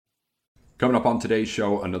Coming up on today's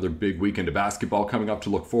show, another big weekend of basketball coming up to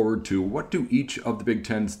look forward to. What do each of the Big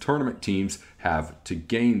Ten's tournament teams have to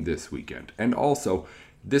gain this weekend? And also,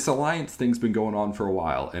 this alliance thing's been going on for a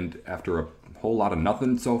while, and after a whole lot of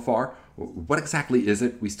nothing so far, what exactly is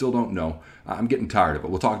it? We still don't know. I'm getting tired of it.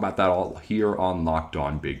 We'll talk about that all here on Locked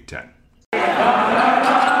On Big Ten.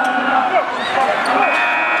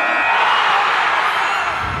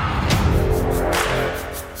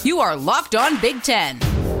 You are Locked On Big Ten,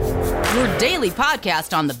 your daily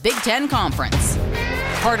podcast on the Big Ten Conference.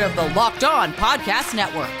 Part of the Locked On Podcast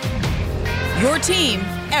Network. Your team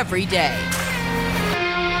every day.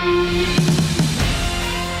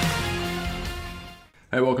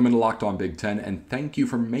 Hey, welcome into Locked On Big Ten, and thank you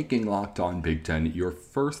for making Locked On Big Ten your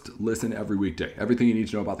first listen every weekday. Everything you need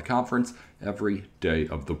to know about the conference every day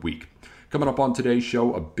of the week. Coming up on today's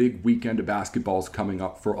show, a big weekend of basketball is coming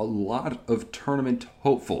up for a lot of tournament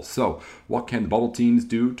hopefuls. So, what can the bubble teams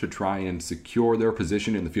do to try and secure their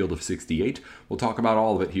position in the field of 68? We'll talk about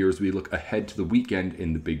all of it here as we look ahead to the weekend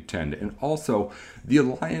in the Big Ten. And also, the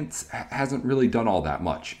Alliance hasn't really done all that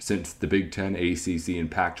much since the Big Ten, ACC, and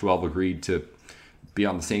Pac-12 agreed to be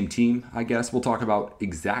on the same team, I guess. We'll talk about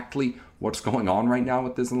exactly what's going on right now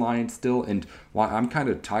with this alliance still and why I'm kind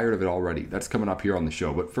of tired of it already. That's coming up here on the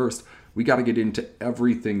show. But first, we got to get into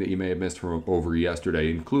everything that you may have missed from over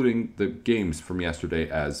yesterday, including the games from yesterday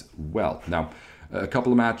as well. Now, a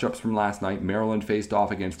couple of matchups from last night. Maryland faced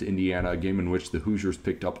off against Indiana, a game in which the Hoosiers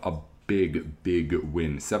picked up a big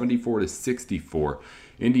win, 74-64.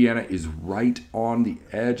 Indiana is right on the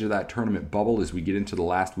edge of that tournament bubble as we get into the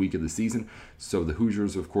last week of the season. So the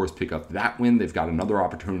Hoosiers, of course, pick up that win. They've got another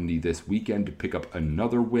opportunity this weekend to pick up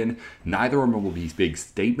another win. Neither of them will be big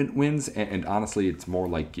statement wins, and honestly, it's more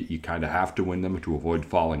like you kind of have to win them to avoid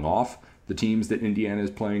falling off the teams that Indiana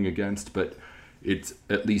is playing against, but it's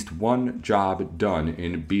at least one job done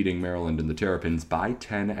in beating Maryland and the Terrapins by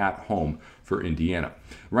 10 at home for Indiana.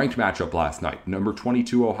 Ranked matchup last night. Number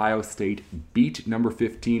 22 Ohio State beat number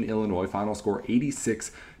 15 Illinois. Final score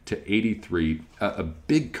 86-83. A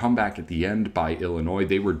big comeback at the end by Illinois.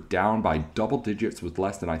 They were down by double digits with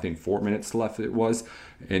less than, I think, 4 minutes left it was.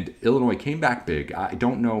 And Illinois came back big. I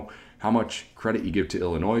don't know how much credit you give to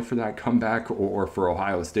Illinois for that comeback or for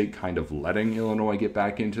Ohio State kind of letting Illinois get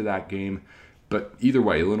back into that game. But either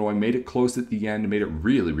way, Illinois made it close at the end, made it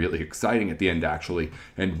really exciting at the end, actually.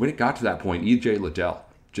 And when it got to that point, E.J. Liddell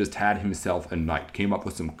just had himself a night. Came up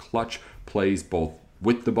with some clutch plays, both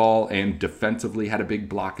with the ball and defensively, had a big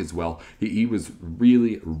block as well. He was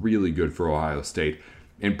really good for Ohio State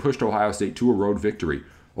and pushed Ohio State to a road victory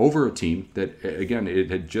over a team that, again, it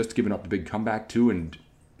had just given up the big comeback to, and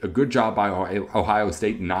a good job by Ohio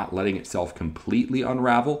State not letting itself completely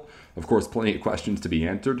unravel. Of course, plenty of questions to be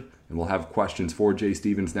answered, and we'll have questions for Jay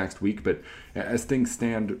Stevens next week. But as things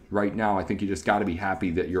stand right now, I think you just got to be happy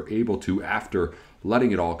that you're able to, after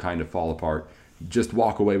letting it all kind of fall apart, just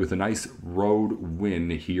walk away with a nice road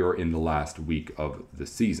win here in the last week of the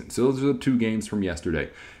season. So those are the two games from yesterday.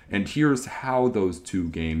 And here's how those two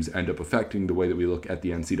games end up affecting the way that we look at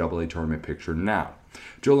the NCAA tournament picture now.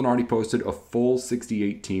 Joe Lunardi posted a full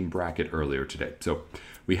 68-team bracket earlier today. So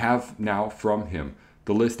we have now from him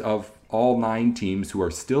the list of all 9 teams who are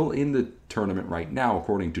still in the tournament right now,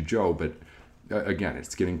 according to Joe, but again,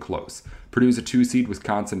 it's getting close. Purdue's a 2 seed,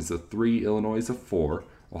 Wisconsin is a 3, Illinois is a 4,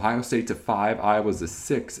 Ohio State's a 5, Iowa's a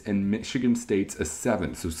 6, and Michigan State's a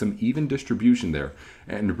 7. So some even distribution there.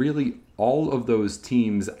 And really, all of those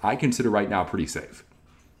teams I consider right now pretty safe.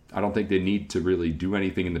 I don't think they need to really do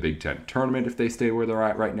anything in the Big Ten tournament if they stay where they're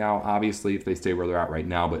at right now. Obviously, if they stay where they're at right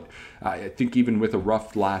now. But I think even with a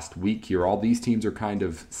rough last week here, all these teams are kind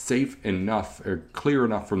of safe enough or clear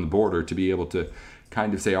enough from the border to be able to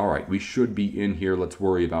kind of say, all right, we should be in here. Let's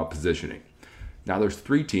worry about positioning. Now, there's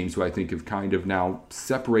 3 teams who I think have kind of now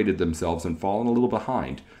separated themselves and fallen a little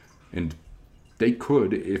behind. And they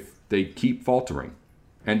could, if they keep faltering,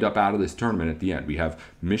 end up out of this tournament at the end. We have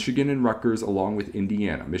Michigan and Rutgers along with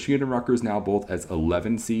Indiana. Michigan and Rutgers now both as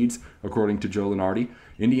 11 seeds, according to Joe Lunardi.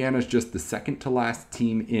 Indiana's just the second to last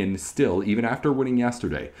team in still, even after winning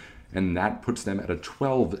yesterday. And that puts them at a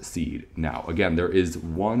 12 seed now. Again, there is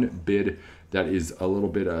one bid that is a little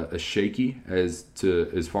bit shaky as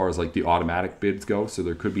far as like the automatic bids go. So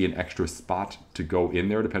there could be an extra spot to go in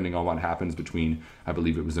there depending on what happens between, I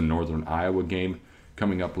believe it was a Northern Iowa game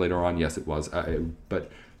coming up later on. Yes, it was.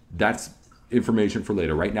 But that's information for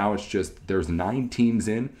later. Right now, it's just there's 9 teams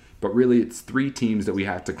in. But really, it's 3 teams that we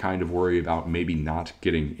have to kind of worry about maybe not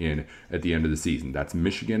getting in at the end of the season. That's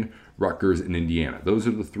Michigan, Rutgers, and Indiana. Those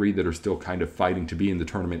are the 3 that are still kind of fighting to be in the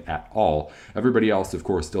tournament at all. Everybody else, of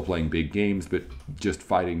course, still playing big games, but just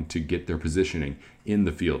fighting to get their positioning in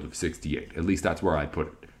the field of 68. At least that's where I'd put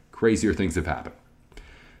it. Crazier things have happened.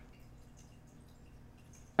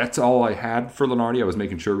 That's all I had for Lunardi. I was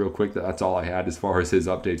making sure real quick that that's all I had as far as his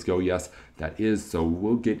updates go. Yes, that is. So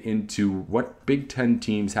we'll get into what Big Ten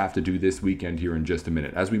teams have to do this weekend here in just a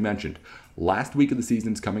minute. As we mentioned, last week of the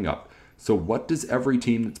season's coming up. So what does every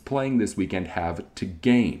team that's playing this weekend have to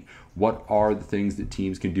gain? What are the things that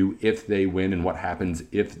teams can do if they win, and what happens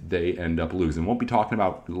if they end up losing? Won't be talking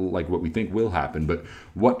about like what we think will happen, but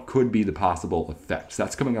what could be the possible effects.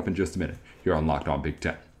 That's coming up in just a minute here on Locked On Big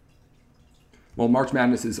Ten. Well, March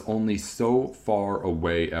Madness is only so far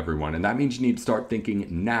away, everyone, and that means you need to start thinking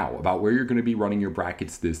now about where you're going to be running your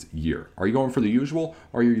brackets this year. Are you going for the usual,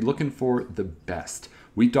 or are you looking for the best?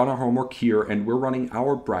 We've done our homework here, and we're running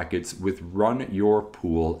our brackets with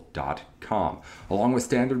runyourpool.com. Along with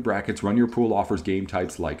standard brackets, Run Your Pool offers game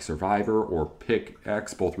types like Survivor or Pick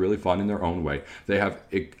X, both really fun in their own way. They have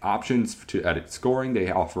options to edit scoring. They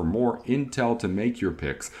offer more intel to make your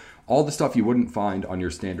picks. All the stuff you wouldn't find on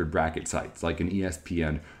your standard bracket sites, like an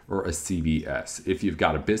ESPN or a CBS. If you've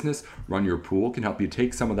got a business, Run Your Pool can help you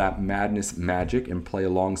take some of that madness magic and play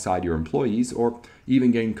alongside your employees, or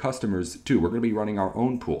even gain customers too. We're going to be running our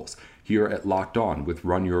own pools here at Locked On with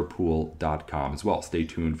runyourpool.com as well. Stay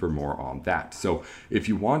tuned for more on that. So if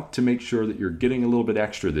you want to make sure that you're getting a little bit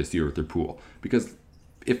extra this year with your pool, because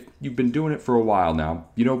if you've been doing it for a while now,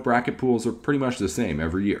 you know bracket pools are pretty much the same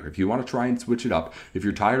every year. If you want to try and switch it up, if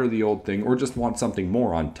you're tired of the old thing, or just want something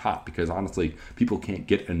more on top, because honestly, people can't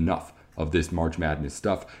get enough of this March Madness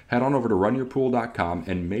stuff, head on over to runyourpool.com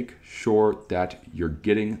and make sure that you're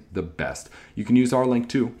getting the best. You can use our link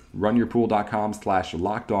too,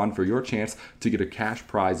 runyourpool.com/lockedon, for your chance to get a cash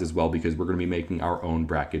prize as well, because we're going to be making our own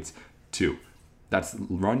brackets too. That's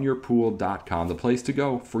runyourpool.com, the place to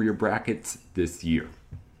go for your brackets this year.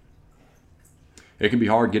 It can be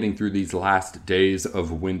hard getting through these last days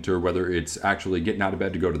of winter, whether it's actually getting out of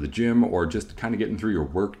bed to go to the gym or just kind of getting through your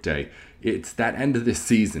work day. It's that end of this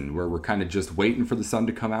season where we're kind of just waiting for the sun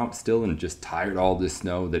to come out still, and just tired of all this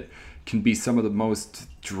snow that can be some of the most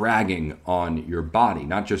dragging on your body,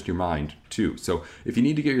 not just your mind too. So if you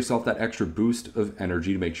need to get yourself that extra boost of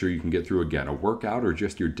energy to make sure you can get through again a workout or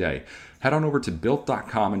just your day, head on over to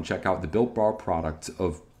built.com and check out the Built Bar products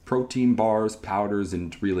of protein bars, powders,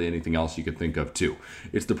 and really anything else you could think of too.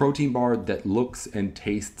 It's the protein bar that looks and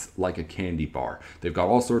tastes like a candy bar. They've got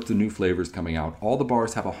all sorts of new flavors coming out. All the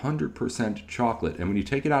bars have 100% chocolate, and when you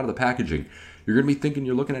take it out of the packaging, you're going to be thinking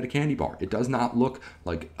you're looking at a candy bar. It does not look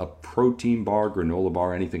like a protein bar, granola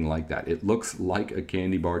bar, anything like that. It looks like a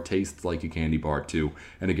candy bar, tastes like a candy bar too.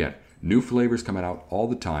 And again, new flavors coming out all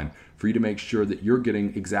the time for you to make sure that you're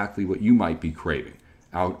getting exactly what you might be craving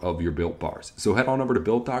out of your Built bars. So head on over to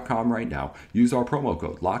built.com right now. Use our promo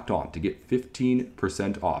code Locked On to get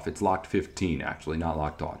 15% off. It's Locked 15 actually, not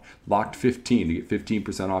Locked On. Locked 15 to get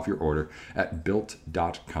 15% off your order at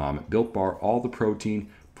built.com. Built Bar, all the protein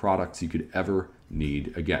products you could ever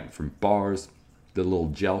need. Again, from bars, the little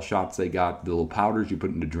gel shots they got, the little powders you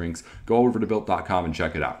put into drinks. Go over to built.com and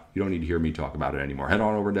check it out. You don't need to hear me talk about it anymore. Head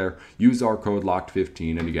on over there, use our code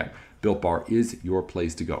Locked15, and again, Built Bar is your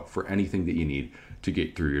place to go for anything that you need to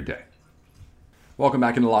get through your day. Welcome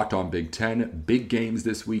back into Locked On Big Ten. Big games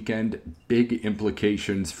this weekend, big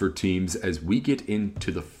implications for teams as we get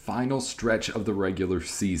into the final stretch of the regular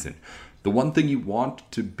season. The one thing you want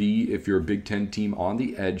to be, if you're a Big Ten team on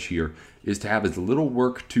the edge here, is to have as little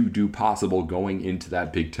work to do possible going into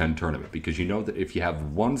that Big Ten tournament, because you know that if you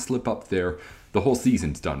have one slip up there, the whole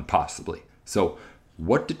season's done possibly. So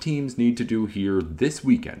what do teams need to do here this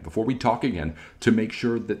weekend, before we talk again, to make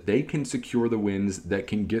sure that they can secure the wins that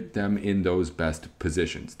can get them in those best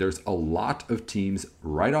positions? There's a lot of teams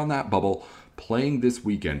right on that bubble playing this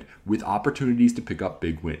weekend with opportunities to pick up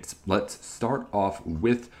big wins. Let's start off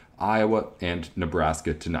with Iowa and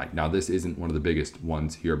Nebraska tonight. Now, this isn't one of the biggest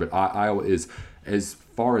ones here, but Iowa is, as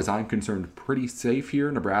far as I'm concerned, pretty safe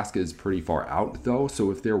here. Nebraska is pretty far out, though, so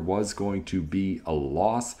if there was going to be a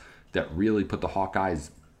loss that really put the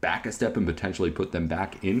Hawkeyes back a step and potentially put them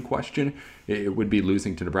back in question, it would be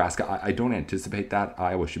losing to Nebraska. I don't anticipate that.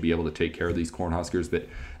 Iowa should be able to take care of these Cornhuskers, but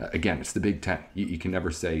again, it's the Big Ten. You can never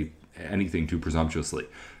say anything too presumptuously.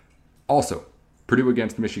 Also, Purdue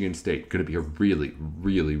against Michigan State, going to be a really,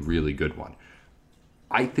 really, really good one.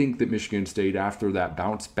 I think that Michigan State, after that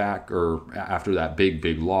bounce back, or after that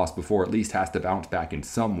big loss before, at least has to bounce back in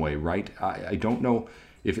some way, right? I don't know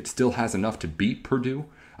if it still has enough to beat Purdue.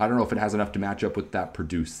 I don't know if it has enough to match up with that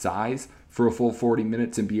Purdue size for a full 40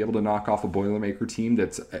 minutes and be able to knock off a Boilermaker team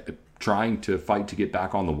that's trying to fight to get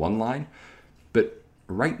back on the one line. But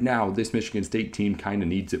right now, this Michigan State team kind of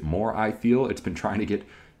needs it more, I feel. It's been trying to get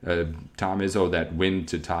Tom Izzo that win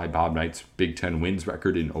to tie Bob Knight's Big Ten wins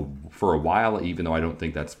record for a while, even though I don't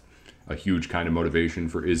think that's a huge kind of motivation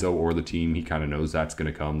for Izzo or the team. He kind of knows that's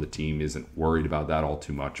going to come. The team isn't worried about that all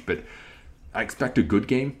too much. But I expect a good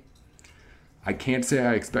game. I can't say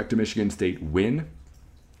I expect a Michigan State win,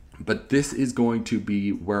 but this is going to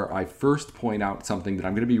be where I first point out something that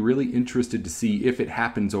I'm going to be really interested to see if it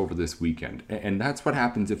happens over this weekend. And that's what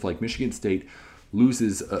happens if like Michigan State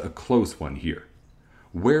loses a close one here.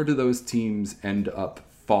 Where do those teams end up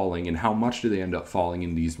falling, and how much do they end up falling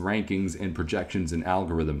in these rankings and projections and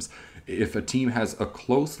algorithms if a team has a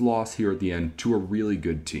close loss here at the end to a really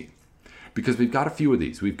good team? Because we've got a few of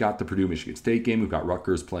these. We've got the Purdue-Michigan State game. We've got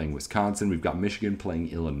Rutgers playing Wisconsin. We've got Michigan playing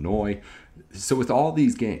Illinois. So with all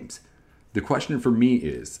these games, the question for me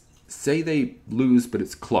is, say they lose, but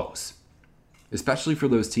it's close, especially for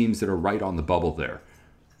those teams that are right on the bubble there.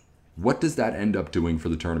 What does that end up doing for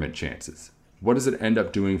the tournament chances? What does it end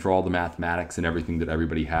up doing for all the mathematics and everything that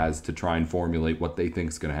everybody has to try and formulate what they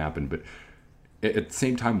think is going to happen? But at the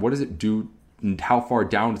same time, what does it do, and how far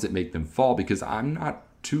down does it make them fall? Because I'm not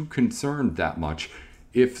too concerned that much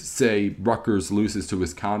if, say, Rutgers loses to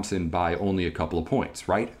Wisconsin by only a couple of points,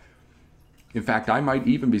 right? In fact, I might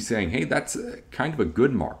even be saying, hey, that's kind of a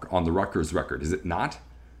good mark on the Rutgers record, is it not?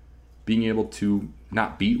 Being able to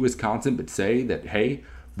not beat Wisconsin, but say that, hey,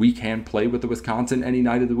 we can play with the Wisconsin any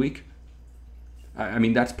night of the week. I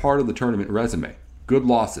mean, that's part of the tournament resume. Good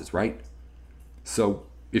losses, right? So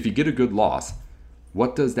if you get a good loss,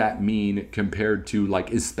 what does that mean compared to,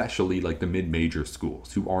 like, especially like the mid-major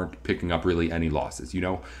schools who aren't picking up really any losses? You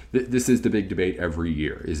know, this is the big debate every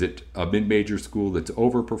year. Is it a mid-major school that's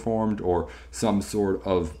overperformed, or some sort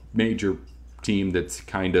of major team that's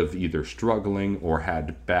kind of either struggling or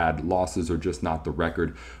had bad losses or just not the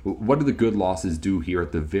record? What do the good losses do here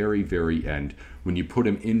at the very, very end when you put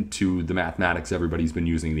them into the mathematics everybody's been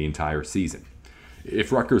using the entire season?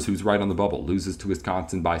 If Rutgers, who's right on the bubble, loses to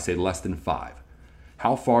Wisconsin by, say, less than 5,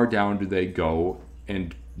 how far down do they go,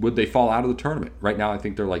 and would they fall out of the tournament? Right now, I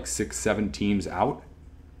think they're like 6-7 teams out.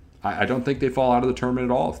 I don't think they fall out of the tournament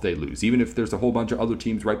at all if they lose, even if there's a whole bunch of other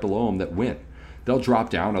teams right below them that win. They'll drop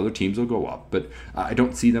down, other teams will go up, but I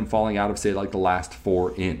don't see them falling out of, say, like the last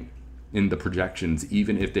 4 in the projections,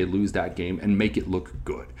 even if they lose that game and make it look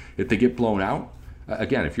good. If they get blown out,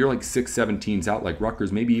 again, if you're like 6-7 teams out like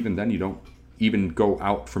Rutgers, maybe even then you don't even go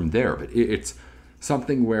out from there. But it's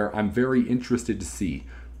something where I'm very interested to see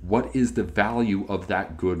what is the value of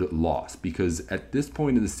that good loss. Because at this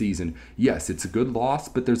point of the season, yes, it's a good loss,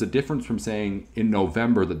 but there's a difference from saying in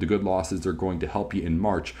November that the good losses are going to help you in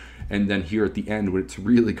March, and then here at the end when it's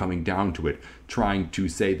really coming down to it, trying to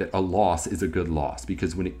say that a loss is a good loss.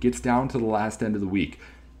 Because when it gets down to the last end of the week,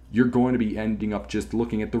 you're going to be ending up just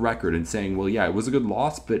looking at the record and saying, well, yeah, it was a good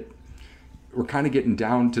loss, but we're kind of getting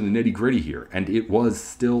down to the nitty-gritty here, and it was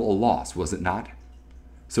still a loss, was it not?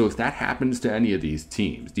 So if that happens to any of these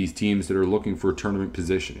teams that are looking for tournament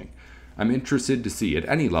positioning, I'm interested to see at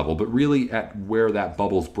any level, but really at where that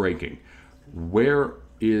bubble's breaking. Where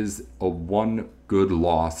is a one good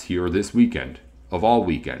loss here this weekend, of all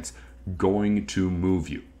weekends, going to move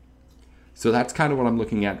you? So that's kind of what I'm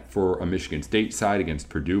looking at for a Michigan State side against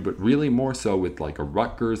Purdue, but really more so with like a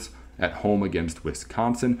Rutgers at home against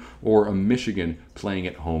Wisconsin, or a Michigan playing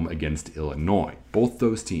at home against Illinois. Both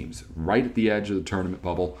those teams right at the edge of the tournament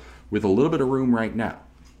bubble with a little bit of room right now.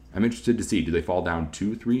 I'm interested to see, do they fall down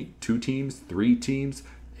 2 teams, 3 teams?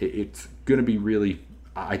 It's going to be really,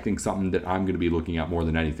 I think, something that I'm going to be looking at more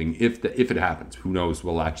than anything if it happens. Who knows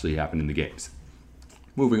what will actually happen in the games.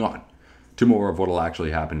 Moving on to more of what will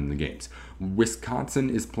actually happen in the games. Wisconsin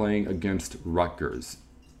is playing against Rutgers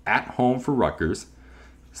at home for Rutgers.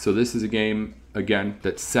 So this is a game, again,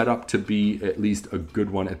 that's set up to be at least a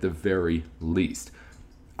good one at the very least.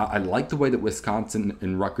 I like the way that Wisconsin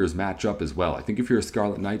and Rutgers match up as well. I think if you're a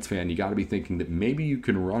Scarlet Knights fan, you got to be thinking that maybe you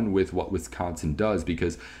can run with what Wisconsin does,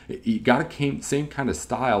 because you got a same kind of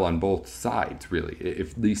style on both sides, really,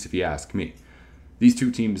 at least if you ask me. These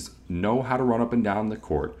two teams know how to run up and down the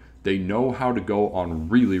court. They know how to go on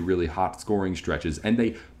really, really hot scoring stretches, and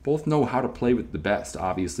they both know how to play with the best,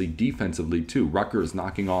 obviously, defensively, too. Rutgers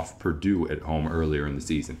knocking off Purdue at home earlier in the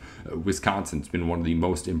season. Wisconsin's been one of the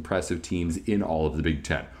most impressive teams in all of the Big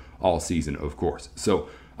Ten, all season, of course. So,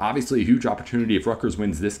 obviously, a huge opportunity. If Rutgers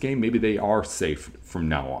wins this game, maybe they are safe from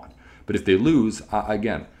now on. But if they lose,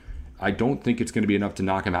 again, I don't think it's going to be enough to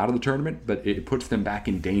knock them out of the tournament, but it puts them back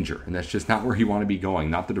in danger. And that's just not where you want to be going,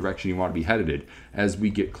 not the direction you want to be headed in as we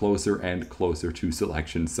get closer and closer to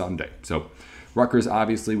Selection Sunday. So Rutgers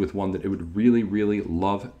obviously with one that it would really, really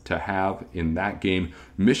love to have in that game.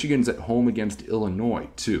 Michigan's at home against Illinois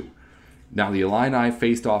too. Now, the Illini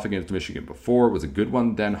faced off against Michigan before. It was a good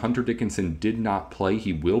one then. Hunter Dickinson did not play.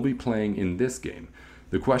 He will be playing in this game.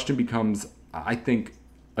 The question becomes, I think,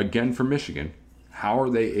 again for Michigan, how are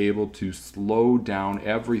they able to slow down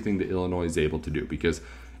everything that Illinois is able to do? Because,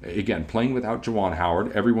 again, playing without Juwan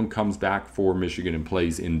Howard, everyone comes back for Michigan and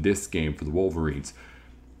plays in this game for the Wolverines.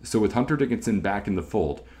 So with Hunter Dickinson back in the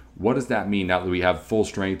fold, what does that mean now that we have full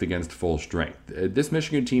strength against full strength? This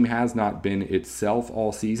Michigan team has not been itself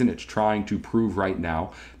all season. It's trying to prove right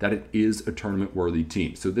now that it is a tournament-worthy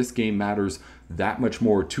team. So this game matters that much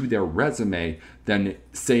more to their resume than,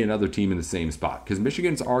 say, another team in the same spot. Because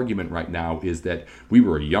Michigan's argument right now is that we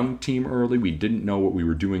were a young team early. We didn't know what we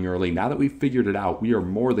were doing early. Now that we've figured it out, we are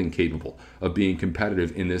more than capable of being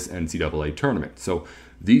competitive in this NCAA tournament. So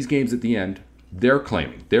these games at the end, they're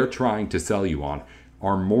claiming, they're trying to sell you on,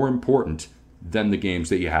 are more important than the games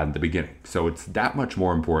that you had in the beginning. So it's that much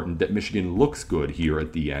more important that Michigan looks good here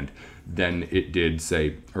at the end than it did,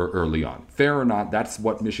 say, early on. Fair or not, that's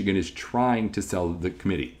what Michigan is trying to sell the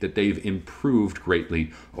committee, that they've improved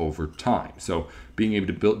greatly over time. So being able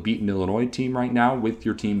to beat an Illinois team right now with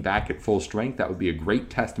your team back at full strength, that would be a great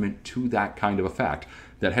testament to that kind of a fact,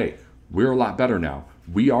 that, hey, we're a lot better now.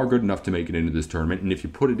 We are good enough to make it into this tournament, and if you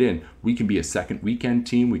put it in, we can be a second weekend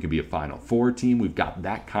team. We can be a Final Four team. We've got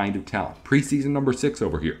that kind of talent. Preseason number 6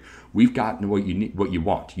 over here. We've got what you need, what you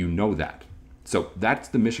want. You know that. So that's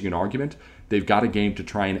the Michigan argument. They've got a game to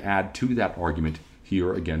try and add to that argument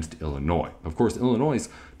here against Illinois. Of course, Illinois is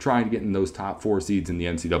trying to get in those top 4 seeds in the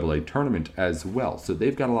NCAA tournament as well. So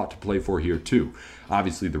they've got a lot to play for here too.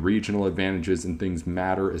 Obviously, the regional advantages and things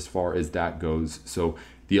matter as far as that goes. So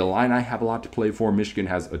the Illini have a lot to play for. Michigan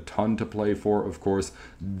has a ton to play for, of course.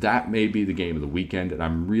 That may be the game of the weekend, and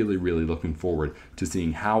I'm really, really looking forward to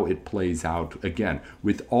seeing how it plays out. Again,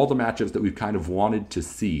 with all the matchups that we've kind of wanted to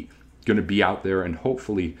see going to be out there and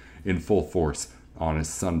hopefully in full force on a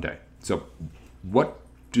Sunday. So what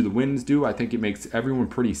do the wins do? I think it makes everyone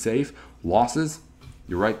pretty safe. Losses,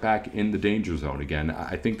 you're right back in the danger zone again.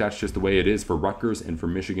 I think that's just the way it is for Rutgers and for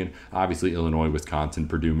Michigan. Obviously, Illinois, Wisconsin,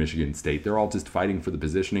 Purdue, Michigan State. They're all just fighting for the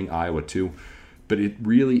positioning. Iowa too. But it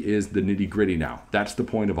really is the nitty-gritty now. That's the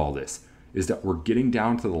point of all this, is that we're getting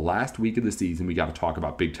down to the last week of the season. We got to talk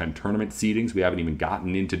about Big Ten tournament seedings. We haven't even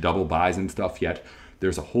gotten into double buys and stuff yet.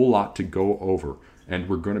 There's a whole lot to go over, and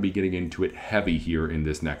we're going to be getting into it heavy here in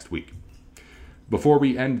this next week. Before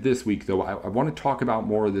we end this week, though, I want to talk about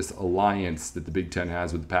more of this alliance that the Big Ten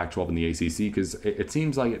has with the Pac-12 and the ACC, because it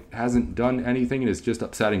seems like it hasn't done anything and it's just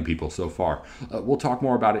upsetting people so far. We'll talk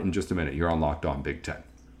more about it in just a minute here on Locked On Big Ten.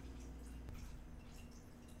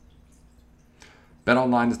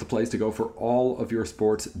 BetOnline is the place to go for all of your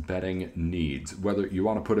sports betting needs. Whether you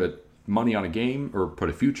want to put money on a game or put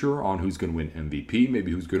a future on who's going to win MVP,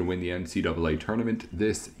 maybe who's going to win the NCAA tournament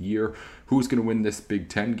this year, who's going to win this Big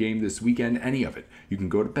Ten game this weekend, any of it. You can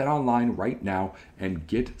go to BetOnline right now and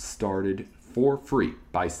get started for free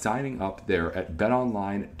by signing up there at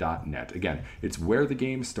betonline.net. Again, it's where the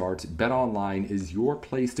game starts. BetOnline is your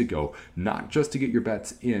place to go, not just to get your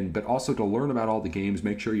bets in, but also to learn about all the games,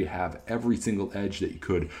 make sure you have every single edge that you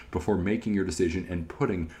could before making your decision and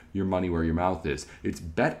putting your money where your mouth is. It's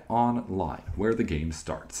BetOnline, where the game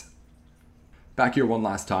starts. Back here one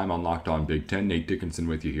last time on Locked On Big Ten. Nate Dickinson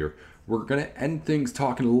with you here. We're going to end things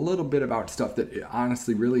talking a little bit about stuff that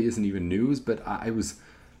honestly really isn't even news, but I was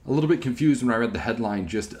a little bit confused when I read the headline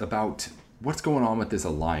just about what's going on with this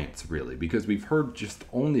alliance, really, because we've heard just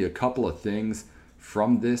only a couple of things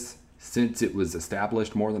from this since it was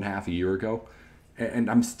established more than half a year ago, and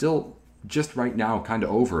I'm still just right now kind of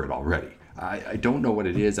over it already. I don't know what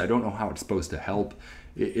it is. I don't know how it's supposed to help.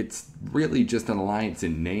 It's really just an alliance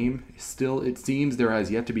in name. Still, it seems there has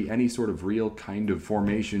yet to be any sort of real kind of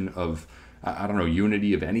formation of,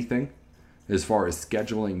 unity of anything, as far as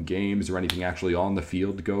scheduling games or anything actually on the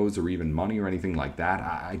field goes, or even money or anything like that.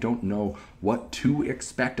 I don't know what to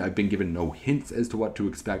expect. I've been given no hints as to what to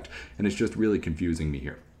expect, and it's just really confusing me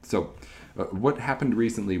here. So what happened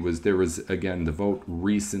recently was there was, again, the vote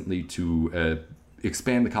recently to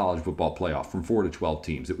expand the college football playoff from 4 to 12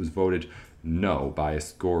 teams. It was voted no by a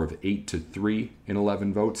score of 8-3 in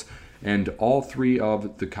 11 votes. And all 3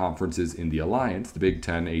 of the conferences in the alliance, the Big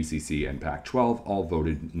Ten, ACC, and Pac-12, all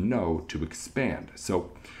voted no to expand. So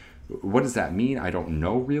what does that mean? I don't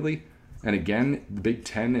know, really. And again, the Big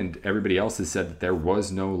Ten and everybody else has said that there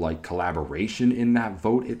was no like collaboration in that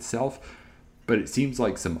vote itself. But it seems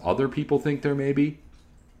like some other people think there may be,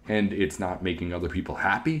 and it's not making other people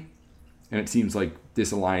happy. And it seems like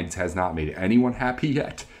this alliance has not made anyone happy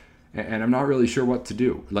yet. And I'm not really sure what to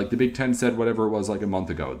do. Like the Big Ten said, whatever it was like a month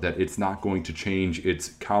ago, that it's not going to change its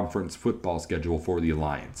conference football schedule for the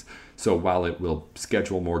alliance. So while it will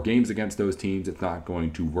schedule more games against those teams, it's not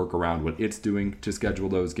going to work around what it's doing to schedule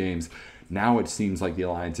those games. Now it seems like the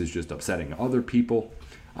alliance is just upsetting other people.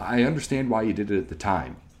 I understand why you did it at the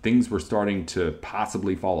time. Things were starting to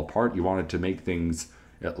possibly fall apart. You wanted to make things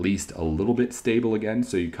at least a little bit stable again.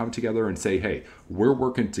 So you come together and say, hey, we're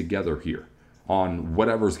working together here on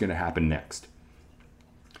whatever's going to happen next.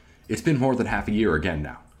 It's been more than half a year again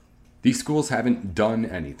now. These schools haven't done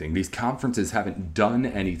anything. These conferences haven't done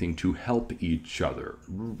anything to help each other,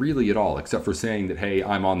 really at all, except for saying that, hey,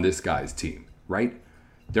 I'm on this guy's team, right?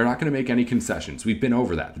 They're not going to make any concessions. We've been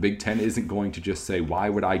over that. The Big Ten isn't going to just say, why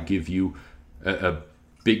would I give you a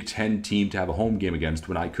Big Ten team to have a home game against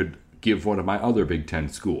when I could give one of my other Big Ten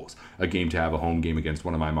schools a game to have a home game against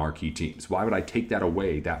one of my marquee teams? Why would I take that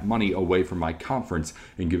away, that money away from my conference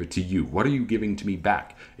and give it to you? What are you giving to me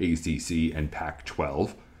back, ACC and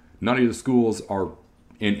Pac-12? None of the schools are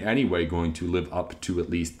in any way going to live up to at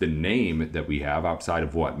least the name that we have outside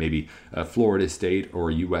of what? Maybe Florida State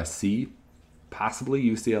or USC, possibly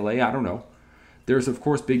UCLA, I don't know. There's, of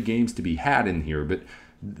course, big games to be had in here, but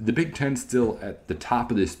the Big Ten's still at the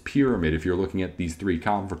top of this pyramid if you're looking at these three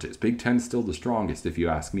conferences. Big Ten's still the strongest, if you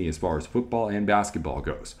ask me, as far as football and basketball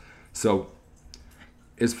goes. So,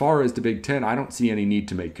 as far as the Big Ten, I don't see any need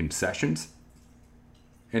to make concessions.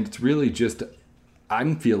 And it's really just,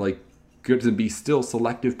 I feel like, good to be still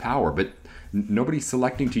selective power, but nobody's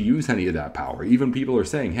selecting to use any of that power. Even people are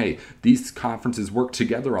saying, hey, these conferences work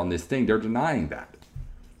together on this thing. They're denying that.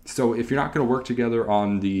 So if you're not going to work together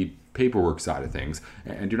on the paperwork side of things,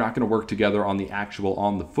 and you're not going to work together on the actual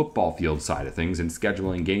on the football field side of things and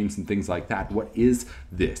scheduling games and things like that, what is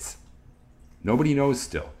this? Nobody knows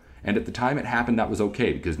still. And at the time it happened, that was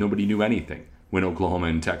okay because nobody knew anything when Oklahoma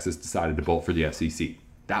and Texas decided to bolt for the SEC.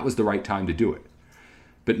 That was the right time to do it.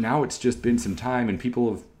 But now it's just been some time and people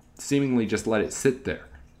have seemingly just let it sit there.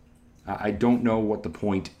 I don't know what the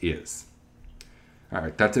point is. All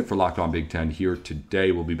right, that's it for Locked On Big Ten here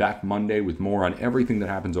today. We'll be back Monday with more on everything that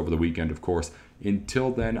happens over the weekend, of course.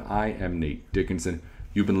 Until then, I am Nate Dickinson.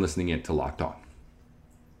 You've been listening in to Locked On.